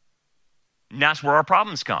 And that's where our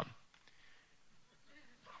problems come.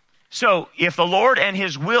 So if the Lord and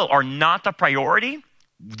his will are not the priority,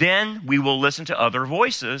 then we will listen to other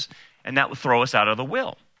voices, and that will throw us out of the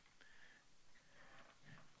will.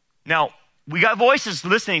 Now, we got voices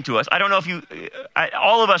listening to us. I don't know if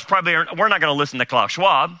all of us probably we're not going to listen to Klaus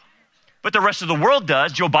Schwab, but the rest of the world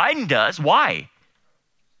does. Joe Biden does. Why?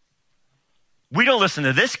 We don't listen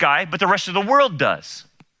to this guy, but the rest of the world does.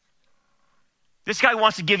 This guy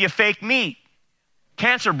wants to give you fake meat,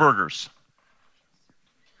 cancer burgers.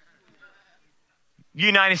 The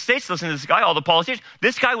United States listen to this guy, all the politicians.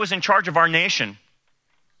 This guy was in charge of our nation.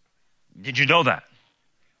 Did you know that?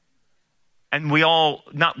 And we all,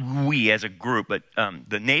 not we as a group, but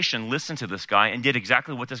the nation listened to this guy and did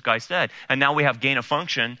exactly what this guy said. And now we have gain of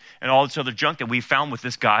function and all this other junk that we found with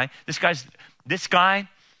this guy. This guy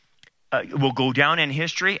will go down in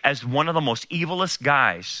history as one of the most evilest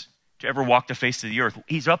guys to ever walk the face of the earth.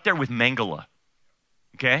 He's up there with Mengele.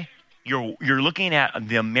 Okay? You're looking at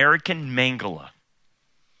the American Mengele.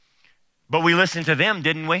 But we listened to them,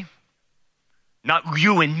 didn't we? Not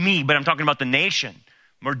you and me, but I'm talking about the nation.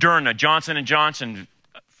 Moderna, Johnson & Johnson,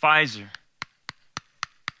 Pfizer.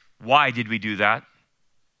 Why did we do that?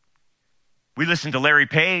 We listened to Larry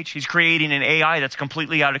Page. He's creating an AI that's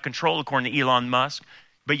completely out of control, according to Elon Musk.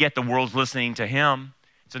 But yet the world's listening to him.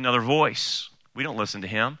 It's another voice. We don't listen to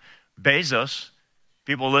him. Bezos,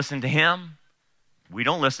 people listen to him. We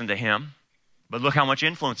don't listen to him. But look how much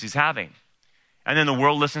influence he's having. And then the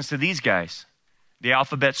world listens to these guys. The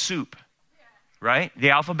alphabet soup. Right? The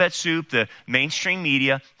alphabet soup, the mainstream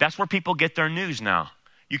media, that's where people get their news now.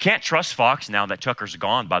 You can't trust Fox now that Tucker's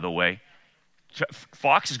gone, by the way.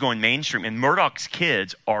 Fox is going mainstream, and Murdoch's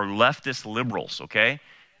kids are leftist liberals, okay?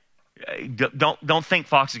 Don't think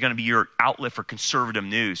Fox is going to be your outlet for conservative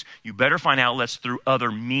news. You better find outlets through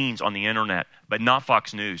other means on the internet, but not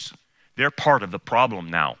Fox News. They're part of the problem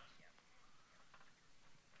now.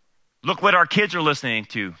 Look what our kids are listening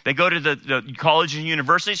to. They go to the colleges and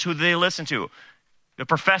universities. Who do they listen to? The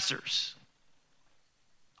professors.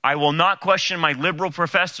 I will not question my liberal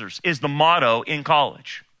professors is the motto in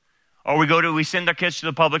college. Or we send our kids to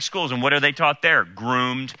the public schools, and what are they taught there?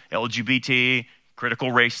 Groomed, LGBT,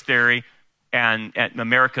 critical race theory, and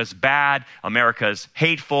America's bad, America's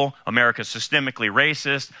hateful, America's systemically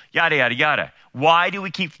racist, yada, yada, yada. Why do we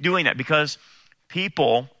keep doing that? Because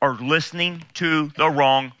people are listening to the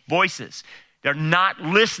wrong voices. They're not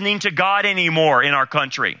listening to God anymore in our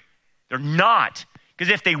country. They're not.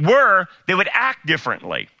 Because if they were, they would act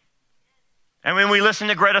differently. And when we listen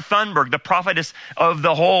to Greta Thunberg, the prophetess of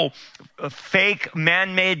the whole fake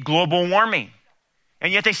man-made global warming,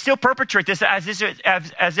 and yet they still perpetrate this as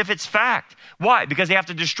if it's fact. Why? Because they have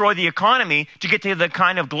to destroy the economy to get to the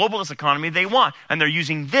kind of globalist economy they want. And they're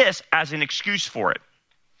using this as an excuse for it.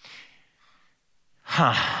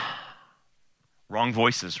 Wrong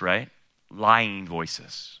voices, right? Lying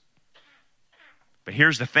voices. But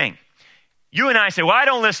here's the thing. You and I say, well, I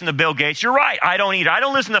don't listen to Bill Gates. You're right. I don't either. I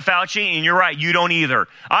don't listen to Fauci, and you're right. You don't either.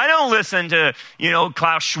 I don't listen to,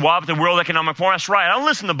 Klaus Schwab, the World Economic Forum. That's right. I don't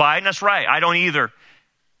listen to Biden. That's right. I don't either.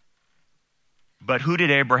 But who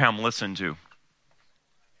did Abraham listen to?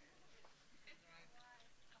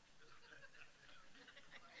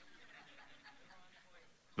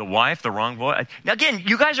 The wife, the wrong voice. Now, again,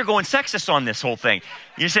 you guys are going sexist on this whole thing.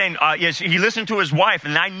 You're saying, yes, he listened to his wife,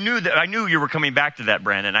 and I knew you were coming back to that,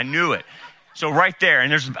 Brandon. I knew it. So right there,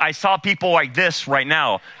 and I saw people like this right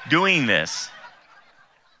now doing this.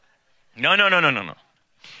 No.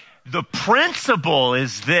 The principle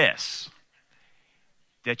is this,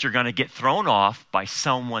 that you're going to get thrown off by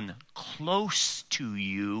someone close to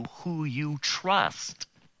you who you trust.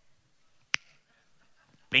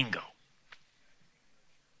 Bingo.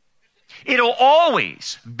 It'll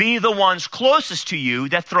always be the ones closest to you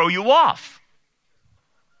that throw you off.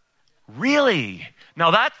 Really?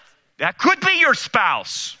 Now That could be your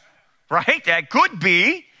spouse, right? That could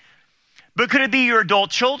be. But could it be your adult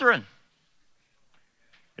children?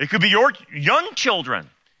 It could be your young children.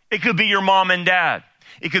 It could be your mom and dad.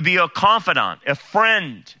 It could be a confidant, a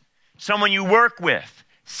friend, someone you work with,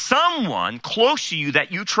 someone close to you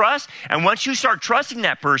that you trust. And once you start trusting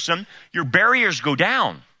that person, your barriers go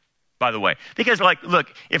down, by the way. Because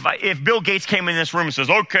look, if Bill Gates came in this room and says,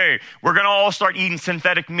 okay, we're going to all start eating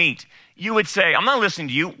synthetic meat, you would say, I'm not listening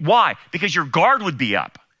to you. Why? Because your guard would be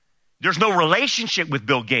up. There's no relationship with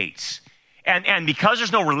Bill Gates. And because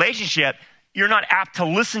there's no relationship, you're not apt to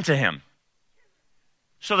listen to him.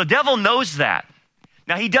 So the devil knows that.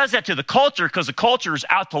 Now, he does that to the culture because the culture is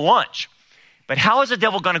out to lunch. But how is the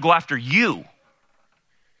devil going to go after you?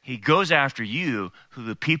 He goes after you, who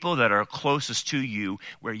the people that are closest to you,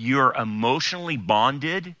 where you're emotionally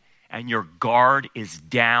bonded and your guard is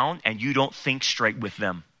down and you don't think straight with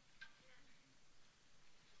them.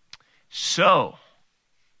 So,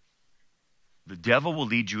 the devil will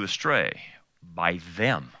lead you astray by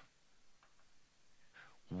them.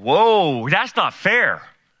 Whoa, that's not fair.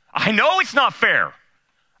 I know it's not fair.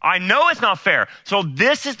 I know it's not fair. So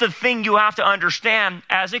this is the thing you have to understand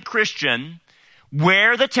as a Christian,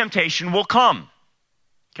 where the temptation will come.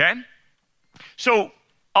 Okay? So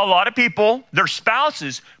a lot of people, their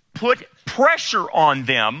spouses, put pressure on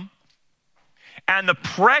them, and the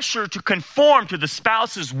pressure to conform to the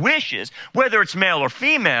spouse's wishes, whether it's male or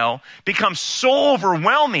female, becomes so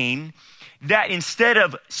overwhelming that instead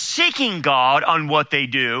of seeking God on what they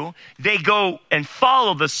do, they go and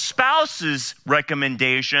follow the spouse's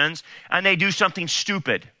recommendations and they do something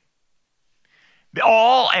stupid.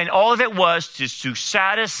 All of it was just to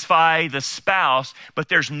satisfy the spouse, but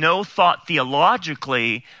there's no thought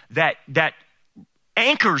theologically that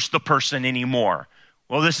anchors the person anymore.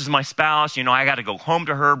 Well, this is my spouse, I got to go home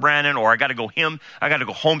to her, Brandon, or I got to go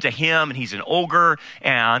home to him, and he's an ogre,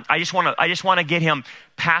 and I just want to get him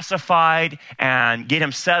pacified and get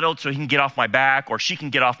him settled so he can get off my back, or she can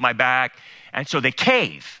get off my back. And so they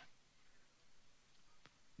cave.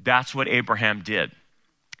 That's what Abraham did.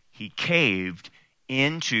 He caved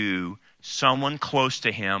into someone close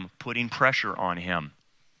to him, putting pressure on him.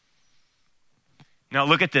 Now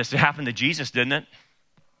look at this. It happened to Jesus, didn't it?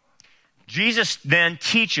 Jesus then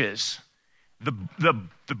teaches the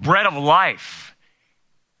bread of life.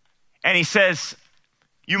 And he says,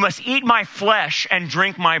 you must eat my flesh and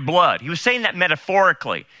drink my blood. He was saying that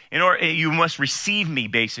metaphorically. You must receive me,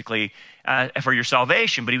 basically, for your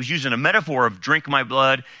salvation. But he was using a metaphor of drink my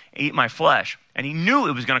blood, eat my flesh. And he knew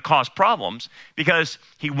it was going to cause problems because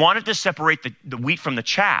he wanted to separate the wheat from the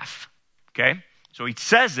chaff. Okay? So he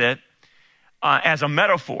says it as a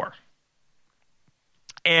metaphor.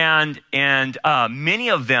 And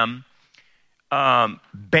many of them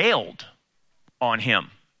bailed on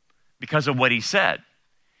him because of what he said.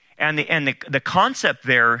 And the concept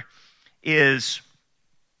there is,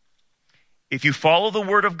 if you follow the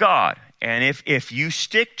word of God and if you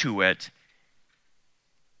stick to it,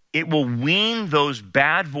 it will wean those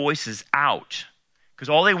bad voices out. Because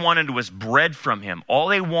all they wanted was bread from him. All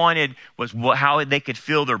they wanted was how they could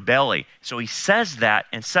fill their belly. So he says that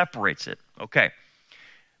and separates it. Okay.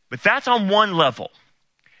 But that's on one level.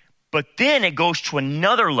 But then it goes to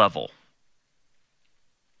another level.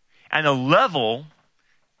 And the level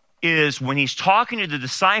is when he's talking to the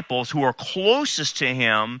disciples who are closest to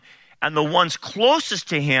him, and the ones closest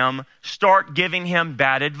to him start giving him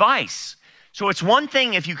bad advice. So it's one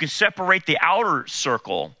thing if you can separate the outer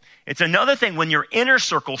circle. It's another thing when your inner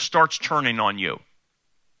circle starts turning on you.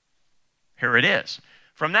 Here it is.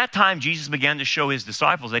 From that time, Jesus began to show his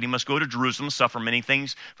disciples that he must go to Jerusalem, suffer many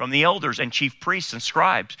things from the elders and chief priests and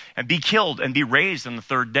scribes, and be killed and be raised on the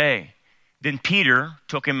third day. Then Peter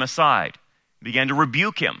took him aside, began to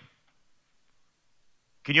rebuke him.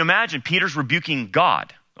 Can you imagine? Peter's rebuking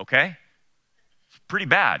God, okay? It's pretty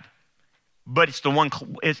bad. But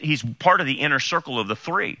he's part of the inner circle of the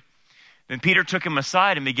three. Then Peter took him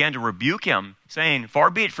aside and began to rebuke him, saying,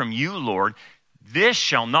 far be it from you, Lord, this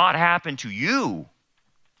shall not happen to you.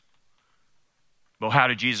 Well, how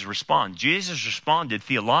did Jesus respond? Jesus responded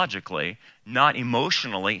theologically, not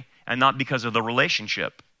emotionally, and not because of the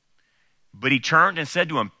relationship. But he turned and said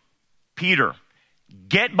to him, Peter,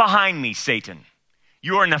 get behind me, Satan.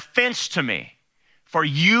 You are an offense to me, for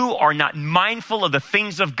you are not mindful of the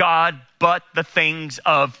things of God, but the things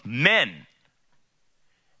of men.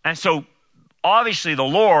 And so, obviously, the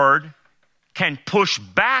Lord can push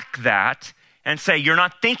back that and say, you're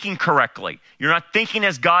not thinking correctly. You're not thinking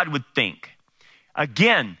as God would think.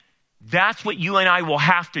 Again, that's what you and I will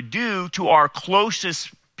have to do to our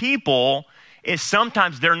closest people is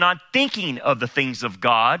sometimes they're not thinking of the things of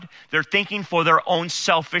God. They're thinking for their own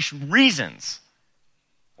selfish reasons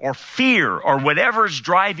or fear or whatever is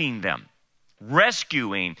driving them,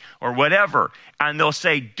 rescuing or whatever. And they'll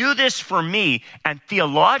say, do this for me. And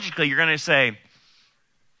theologically, you're going to say,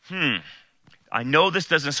 I know this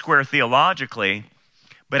doesn't square theologically,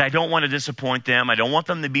 but I don't want to disappoint them. I don't want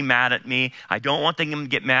them to be mad at me. I don't want them to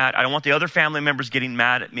get mad. I don't want the other family members getting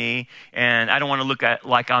mad at me. And I don't want to look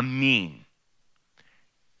like I'm mean.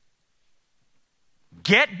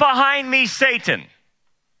 Get behind me, Satan.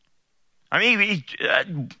 I mean,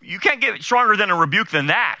 you can't get stronger than a rebuke than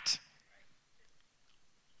that.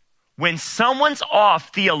 When someone's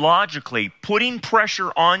off theologically, putting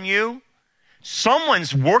pressure on you,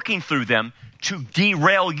 someone's working through them to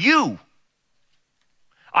derail you.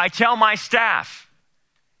 I tell my staff,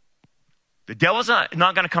 the devil's not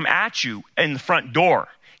going to come at you in the front door.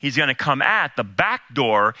 He's going to come at the back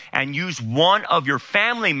door and use one of your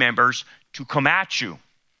family members to come at you.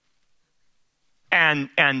 And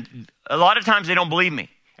a lot of times they don't believe me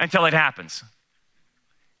until it happens.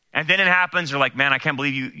 And then it happens, they're like, man, I can't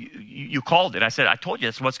believe you called it. I said, I told you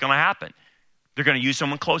that's what's going to happen. They're going to use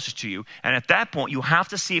someone closest to you. And at that point, you have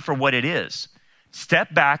to see it for what it is.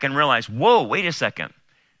 Step back and realize, whoa, wait a second.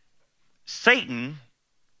 Satan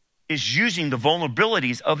is using the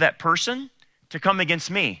vulnerabilities of that person to come against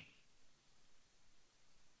me.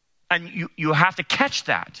 And you have to catch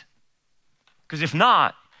that. Because if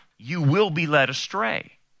not, you will be led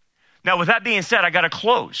astray. Now, with that being said, I got to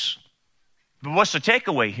close. But what's the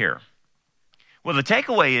takeaway here? Well, the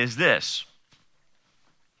takeaway is this.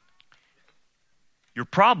 Your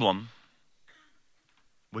problem,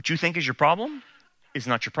 what you think is your problem, is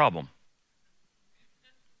not your problem.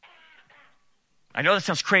 I know that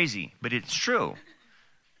sounds crazy, but it's true.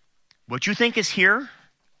 What you think is here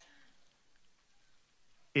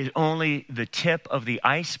is only the tip of the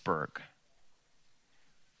iceberg.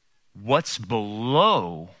 What's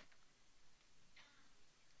below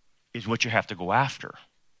is what you have to go after.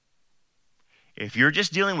 If you're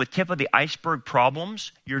just dealing with tip of the iceberg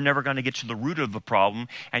problems, you're never going to get to the root of the problem,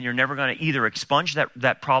 and you're never going to either expunge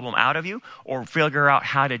that problem out of you or figure out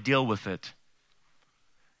how to deal with it.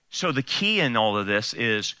 So the key in all of this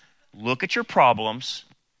is look at your problems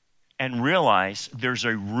and realize there's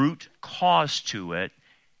a root cause to it.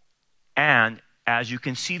 And as you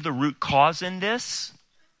can see the root cause in this,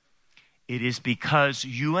 it is because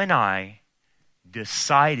you and I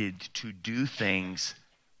decided to do things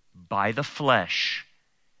by the flesh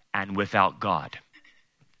and without God.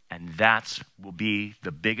 And that will be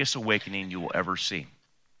the biggest awakening you will ever see.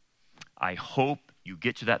 I hope you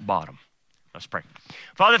get to that bottom. Let's pray.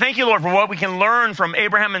 Father, thank you, Lord, for what we can learn from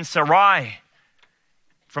Abraham and Sarai.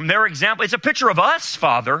 From their example, it's a picture of us,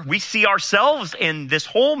 Father. We see ourselves in this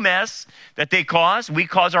whole mess that they caused. We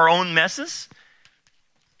cause our own messes.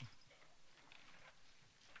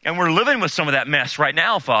 And we're living with some of that mess right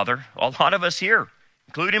now, Father. A lot of us here,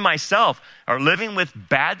 including myself, are living with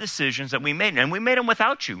bad decisions that we made. And we made them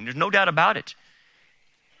without you. There's no doubt about it.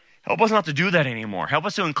 Help us not to do that anymore. Help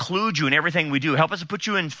us to include you in everything we do. Help us to put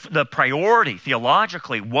you in the priority,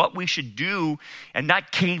 theologically, what we should do, and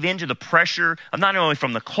not cave into the pressure of not only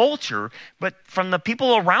from the culture, but from the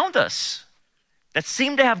people around us that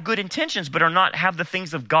seem to have good intentions, but are not have the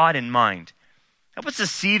things of God in mind. Help us to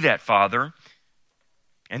see that, Father,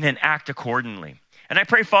 and then act accordingly. And I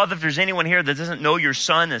pray, Father, if there's anyone here that doesn't know your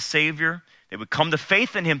Son as Savior, they would come to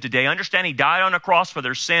faith in him today. Understand he died on a cross for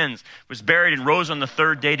their sins, was buried, and rose on the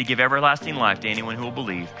third day to give everlasting life to anyone who will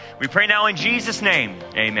believe. We pray now in Jesus' name.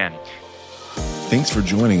 Amen. Thanks for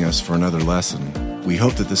joining us for another lesson. We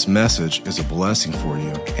hope that this message is a blessing for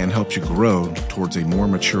you and helps you grow towards a more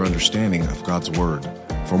mature understanding of God's Word.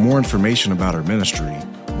 For more information about our ministry,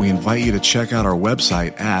 we invite you to check out our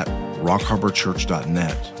website at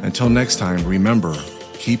rockharborchurch.net. Until next time, remember,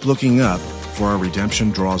 keep looking up, for our redemption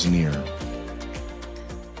draws near.